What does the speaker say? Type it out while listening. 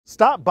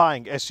Stop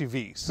buying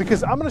SUVs,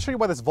 because I'm going to show you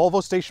why this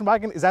Volvo station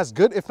wagon is as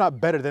good if not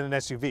better than an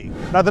SUV.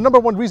 Now, the number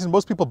one reason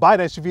most people buy an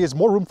SUV is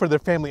more room for their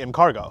family and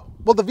cargo.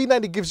 Well, the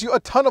V90 gives you a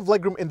ton of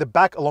legroom in the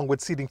back along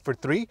with seating for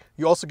 3.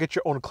 You also get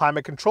your own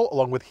climate control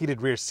along with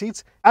heated rear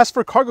seats. As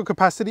for cargo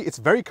capacity, it's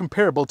very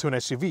comparable to an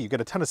SUV. You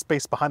get a ton of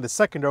space behind the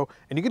second row,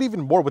 and you get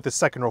even more with the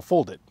second row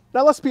folded.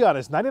 Now, let's be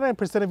honest,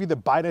 99% of you that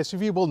buy an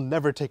SUV will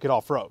never take it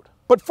off-road.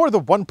 But for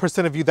the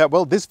 1% of you that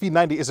will, this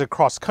V90 is a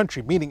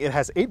cross-country, meaning it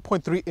has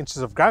 8.3 inches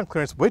of ground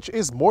clearance, which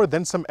is more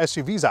than some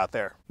SUVs out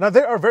there. Now,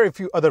 there are very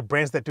few other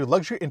brands that do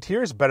luxury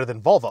interiors better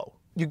than Volvo.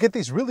 You get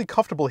these really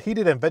comfortable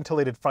heated and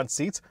ventilated front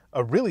seats,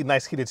 a really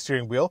nice heated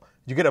steering wheel,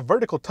 you get a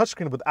vertical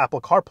touchscreen with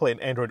Apple CarPlay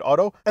and Android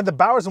Auto, and the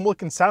Bowers &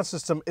 Wilkins sound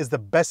system is the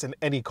best in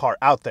any car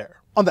out there.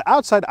 On the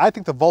outside, I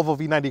think the Volvo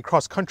V90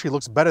 Cross Country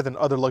looks better than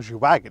other luxury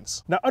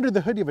wagons. Now, under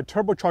the hood, you have a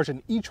turbocharged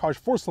and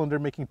e-charged 4-cylinder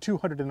making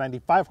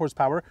 295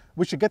 horsepower,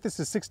 which should get this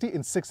to 60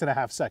 in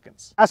 6.5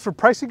 seconds. As for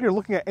pricing, you're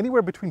looking at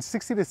anywhere between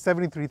 $60,000 to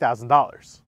 $73,000.